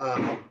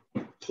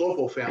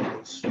Klopo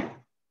families.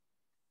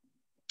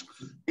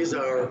 These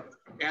are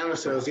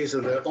ancestors. These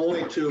are the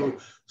only two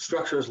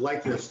structures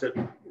like this that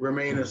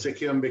remain in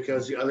Sikkim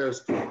because the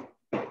others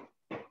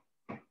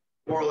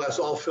more or less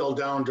all fell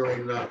down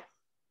during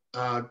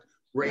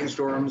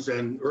rainstorms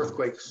and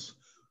earthquakes.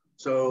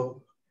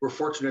 So we're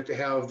fortunate to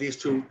have these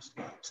two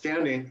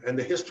standing, and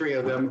the history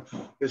of them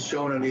is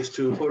shown in these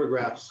two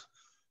photographs.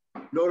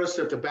 Notice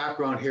that the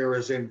background here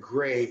is in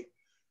gray.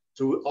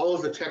 So all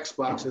of the text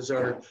boxes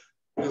are,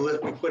 we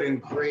put in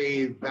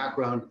gray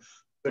background,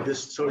 but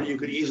just so that you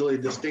could easily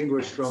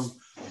distinguish from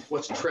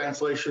what's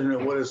translation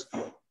and what is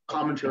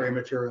commentary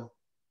material.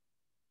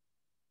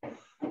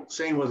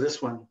 Same with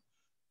this one.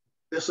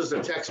 This is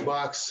a text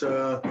box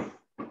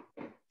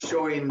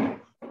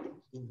showing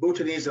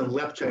Bhutanese and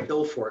Lepcha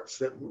hill forts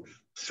that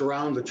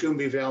surround the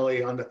Chumbi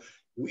Valley on the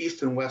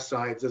east and west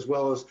sides, as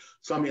well as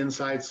some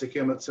inside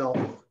Sikkim itself.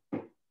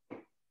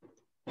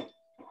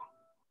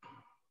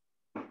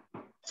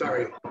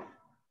 Sorry.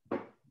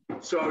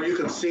 So you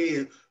can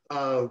see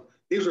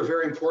these are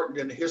very important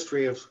in the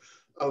history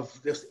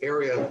of this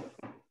area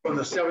from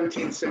the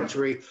 17th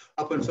century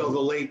up until the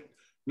late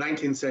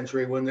 19th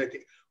century when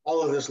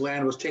all of this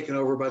land was taken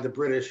over by the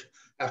British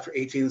after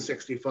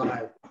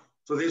 1865.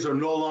 So these are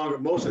no longer,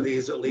 most of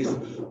these at least,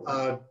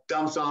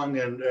 Damsang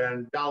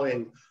and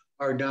Daling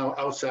are now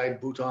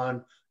outside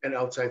Bhutan and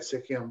outside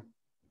Sikkim.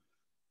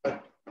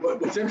 But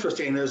what's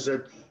interesting is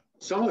that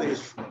some of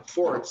these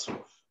forts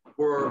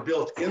were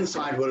built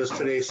inside what is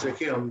today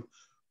Sikkim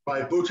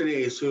by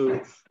Bhutanese who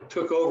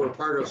took over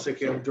part of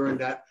Sikkim during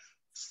that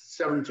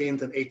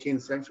 17th and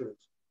 18th centuries.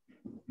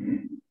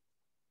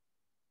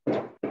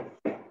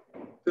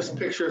 This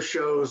picture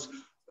shows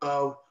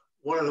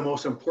one of the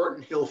most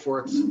important hill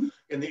forts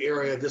in the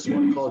area, this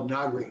one called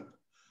Nagri.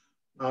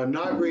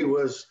 Nagri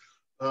was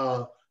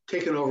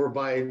taken over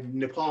by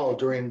Nepal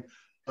during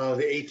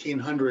the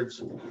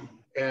 1800s,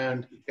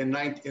 and in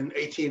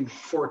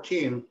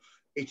 1814,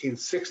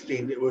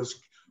 1816, it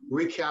was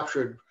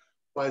recaptured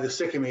by the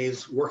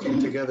Sikkimese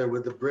working together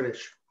with the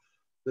British.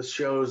 This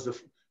shows the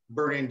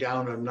burning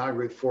down of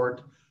Nagri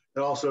Fort. It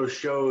also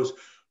shows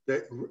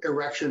the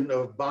erection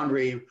of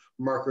boundary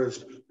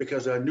markers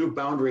because a new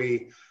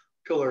boundary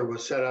pillar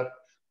was set up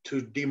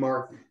to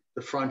demark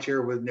the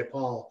frontier with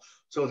Nepal.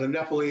 So the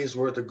Nepalese,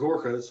 the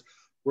Gurkhas,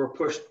 were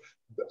pushed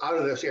out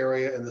of this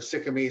area and the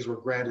Sikkimese were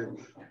granted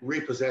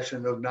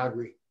repossession of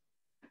Nagri.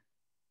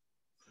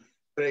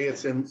 Today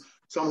it's in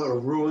some of the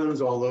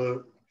ruins,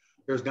 although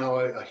there's now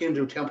a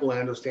Hindu temple, I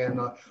understand,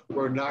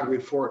 where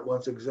Nagri Fort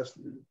once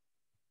existed.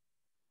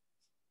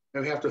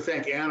 And we have to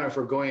thank Anna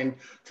for going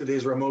to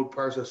these remote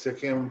parts of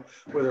Sikkim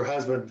with her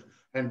husband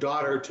and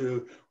daughter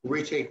to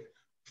retake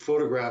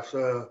photographs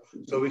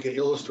so we can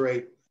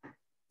illustrate.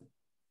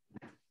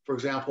 For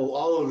example,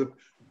 all of the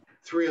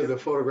 3 of the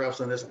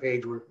photographs on this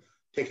page were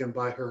taken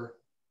by her.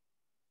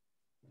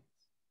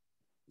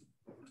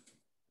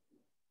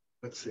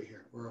 Let's see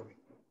here, where are we?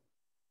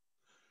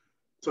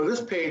 So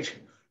this page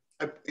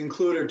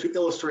included to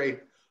illustrate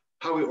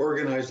how we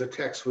organize the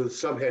text with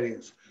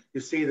subheadings. You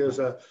see there's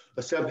a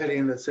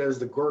subheading that says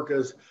the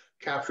Gorkhas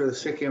capture the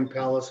Sikkim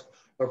palace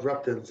of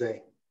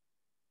Reptinze.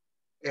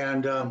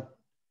 And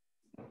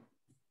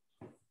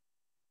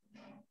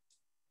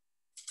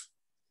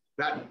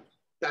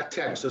that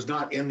text is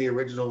not in the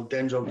original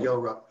Denjom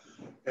Gyalrup.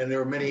 And there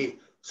are many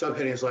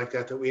subheadings like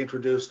that we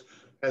introduced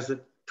as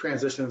it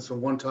transitions from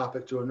one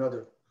topic to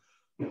another.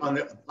 On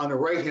the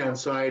right-hand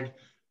side,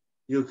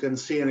 you can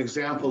see an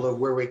example of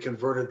where we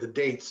converted the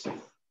dates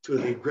to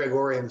the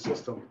Gregorian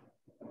system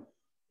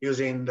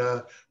using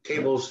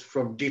tables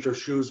from Dieter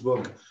Schuh's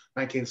book,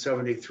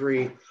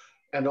 1973,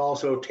 and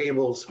also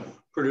tables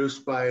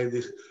produced by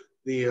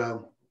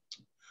the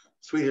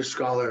Swedish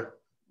scholar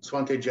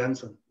Svante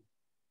Jensen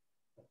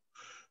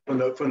from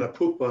the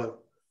Pupa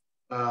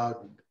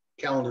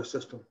calendar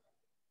system.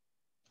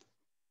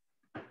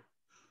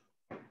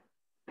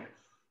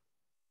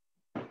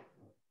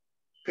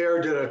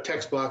 Per did a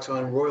text box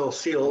on royal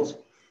seals,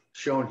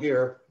 shown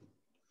here.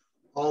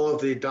 All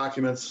of the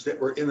documents that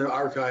were in the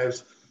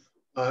archives,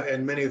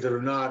 and many that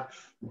are not,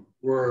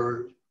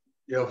 were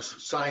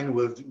signed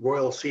with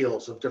royal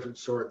seals of different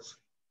sorts.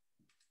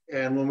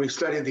 And when we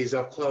studied these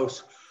up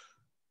close,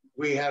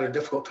 we had a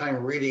difficult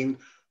time reading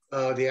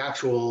the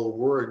actual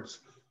words.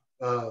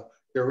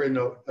 They're written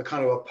a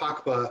kind of a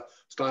Pakpa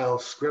style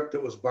script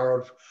that was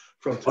borrowed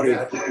from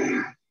Tibet.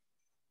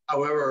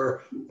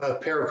 However,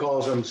 Per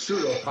calls them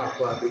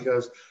pseudo-Pakpa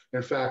because,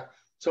 in fact,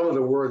 some of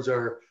the words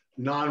are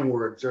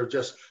non-words. They're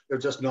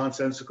just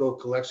nonsensical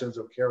collections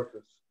of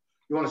characters.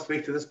 You want to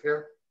speak to this,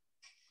 Per?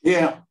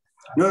 Yeah.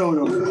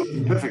 No.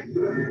 Perfect.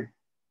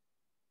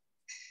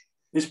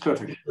 It's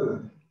perfect.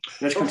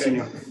 Let's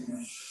continue.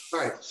 All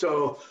right.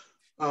 So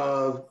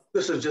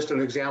this is just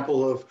an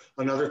example of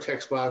another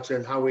text box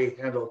and how we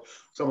handle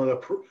some of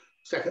the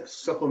second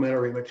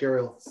supplementary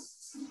material.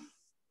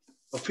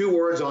 A few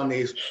words on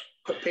these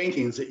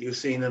paintings that you've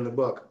seen in the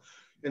book.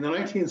 In the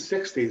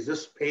 1960s,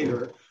 this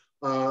painter,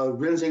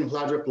 Rinzing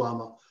Hladrup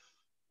Lama,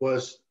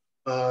 was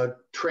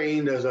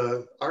trained as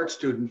an art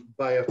student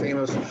by a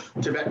famous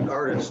Tibetan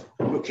artist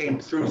who came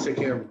through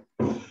Sikkim.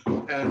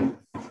 And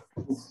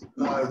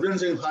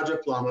Rinzing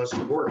Hladrup Lama's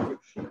work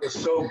was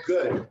so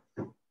good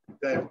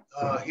that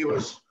he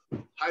was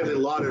highly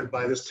lauded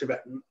by this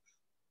Tibetan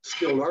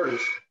skilled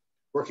artist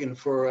working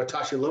for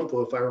Tashi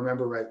Lumpo, if I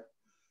remember right.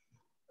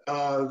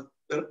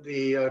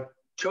 The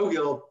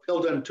Chogyal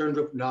Pildan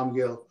Turnrup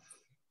Namgyal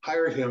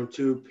hired him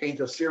to paint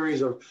a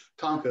series of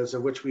tankas,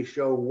 of which we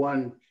show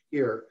one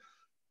here,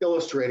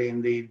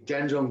 illustrating the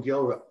Denjom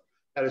Gyalrup,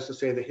 that is to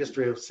say, the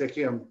history of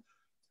Sikkim,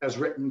 as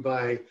written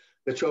by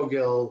the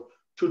Chogyal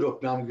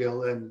Tudok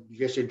Namgyal and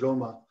Yeshe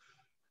Droma.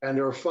 And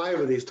there are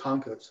 5 of these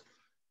tankas.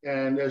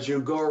 And as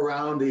you go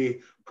around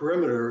the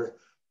perimeter,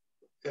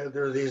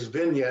 there are these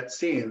vignette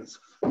scenes.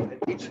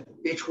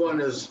 Each one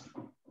is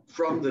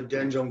from the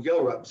Denjom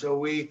Gyalrup. So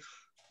we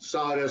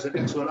saw it as an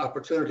excellent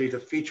opportunity to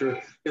feature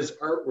his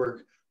artwork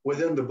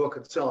within the book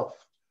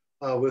itself,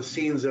 with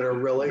scenes that are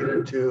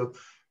related to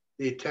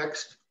the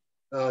text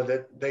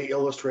that they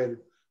illustrated.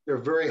 They're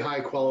very high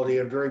quality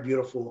and very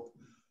beautiful.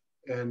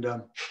 And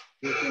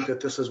we think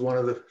that this is one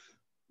of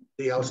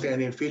the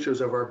outstanding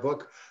features of our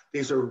book.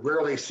 These are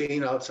rarely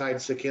seen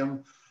outside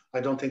Sikkim.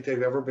 I don't think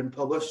they've ever been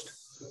published.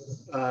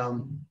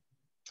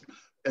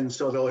 And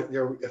so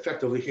they're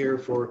effectively here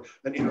for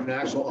an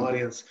international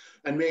audience,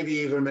 and maybe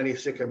even many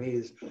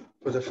Sikkimese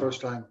for the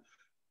first time.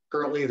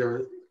 Currently,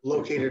 they're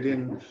located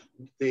in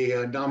the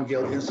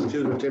Namgyal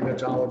Institute of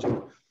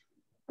Tibetology,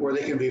 where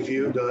they can be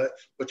viewed,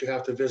 but you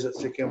have to visit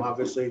Sikkim,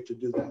 obviously, to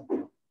do that.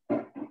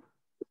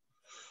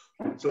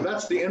 So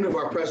that's the end of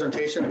our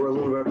presentation. We're a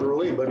little bit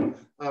early, but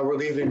we're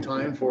leaving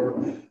time for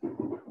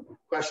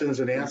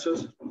questions and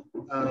answers.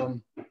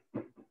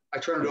 I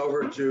turn it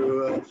over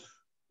to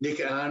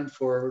Nika Ann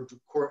to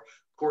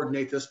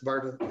coordinate this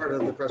part of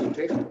the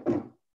presentation.